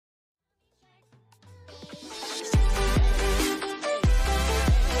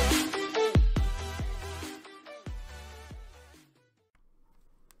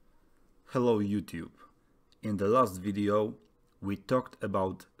Hello YouTube. In the last video we talked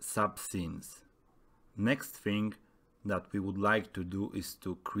about subscenes. Next thing that we would like to do is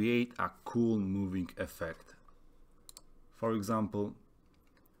to create a cool moving effect. For example,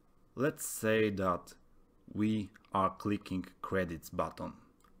 let's say that we are clicking credits button.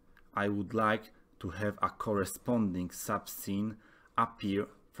 I would like to have a corresponding subscene appear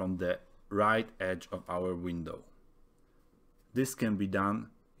from the right edge of our window. This can be done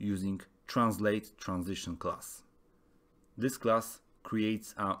using TranslateTransition class. This class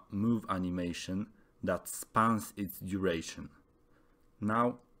creates a move animation that spans its duration.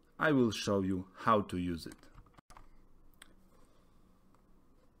 Now I will show you how to use it.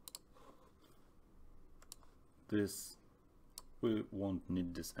 We won't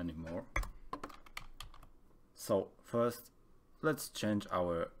need this anymore. So first, let's change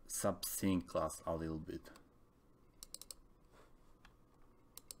our subscene class a little bit.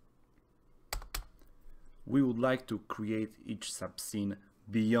 We would like to create each subscene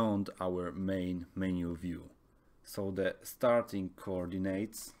beyond our main menu view. So the starting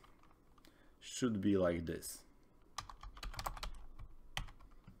coordinates should be like this.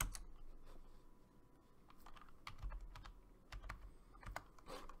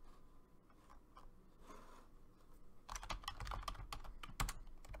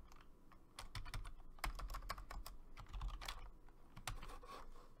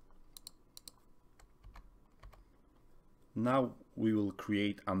 Now we will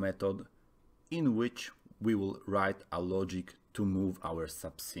create a method in which we will write a logic to move our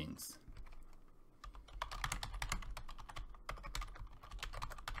subscenes.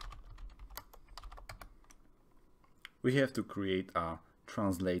 We have to create a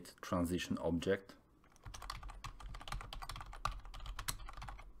TranslateTransition object.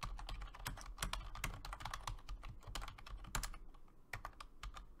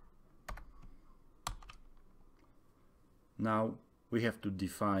 Now we have to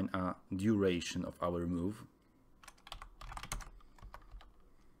define a duration of our move.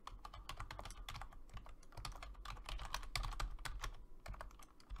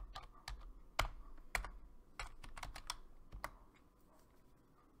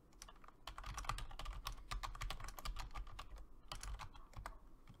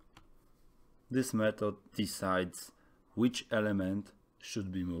 This method decides which element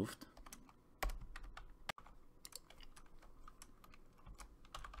should be moved.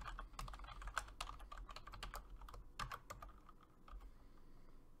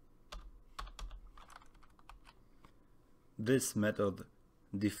 This method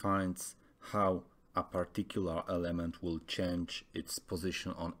defines how a particular element will change its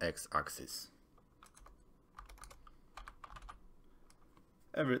position on x-axis.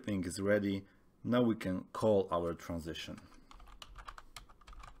 Everything is ready. Now we can call our transition.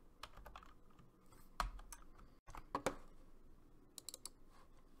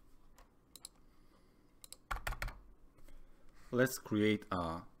 Let's create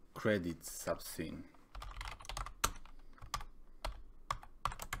a credits subscene.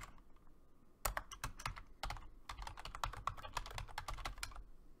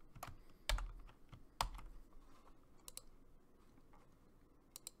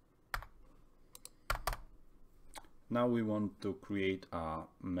 Now we want to create a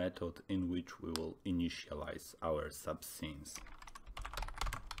method in which we will initialize our subscenes.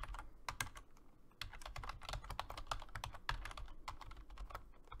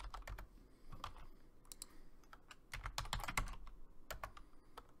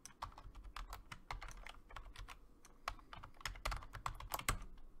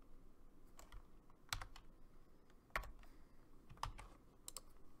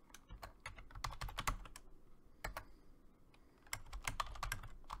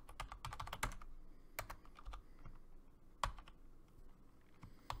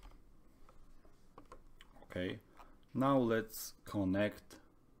 Okay, now let's connect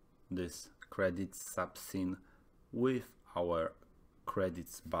this credits subscene with our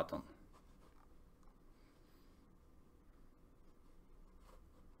credits button.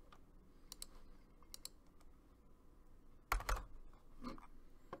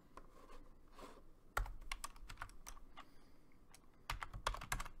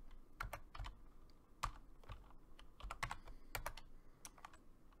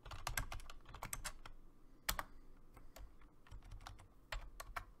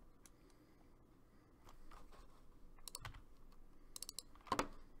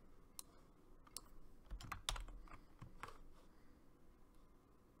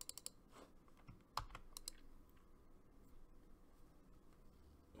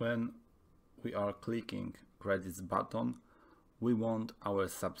 When we are clicking credits button, we want our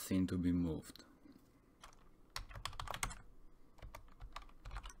subscene to be moved.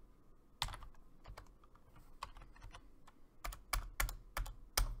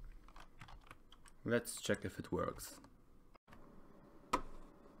 Let's check if it works.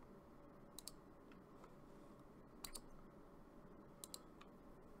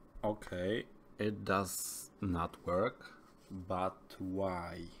 Okay, it does not work, but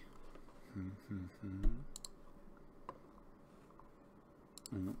why?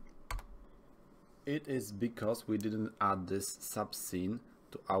 It is because we didn't add this subscene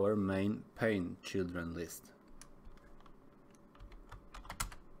to our main pain children list.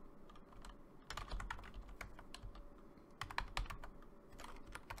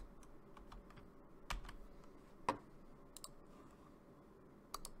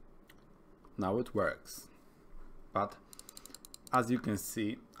 Now it works, but as you can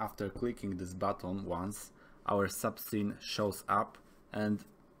see, after clicking this button once, our subscene shows up and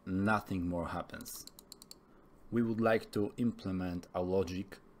nothing more happens. We would like to implement a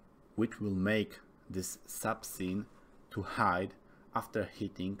logic which will make this subscene to hide after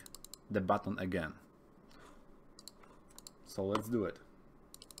hitting the button again. So let's do it.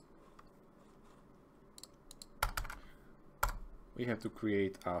 We have to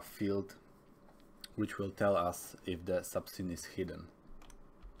create a field which will tell us if the subscene is hidden.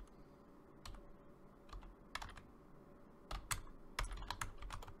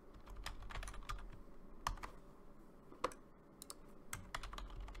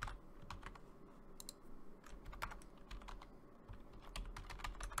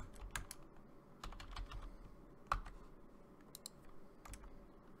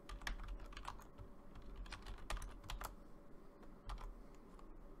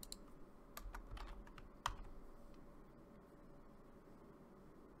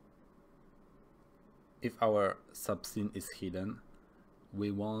 If our subscene is hidden, we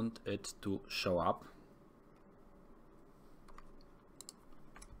want it to show up.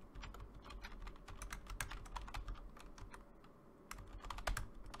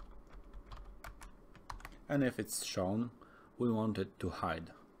 And if it's shown, we want it to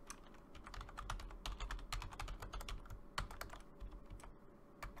hide.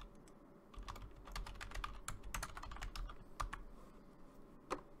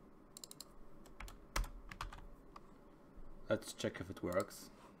 Let's check if it works.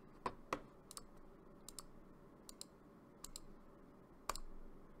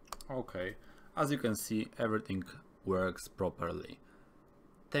 Okay, as you can see, everything works properly.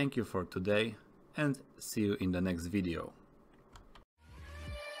 Thank you for today and see you in the next video.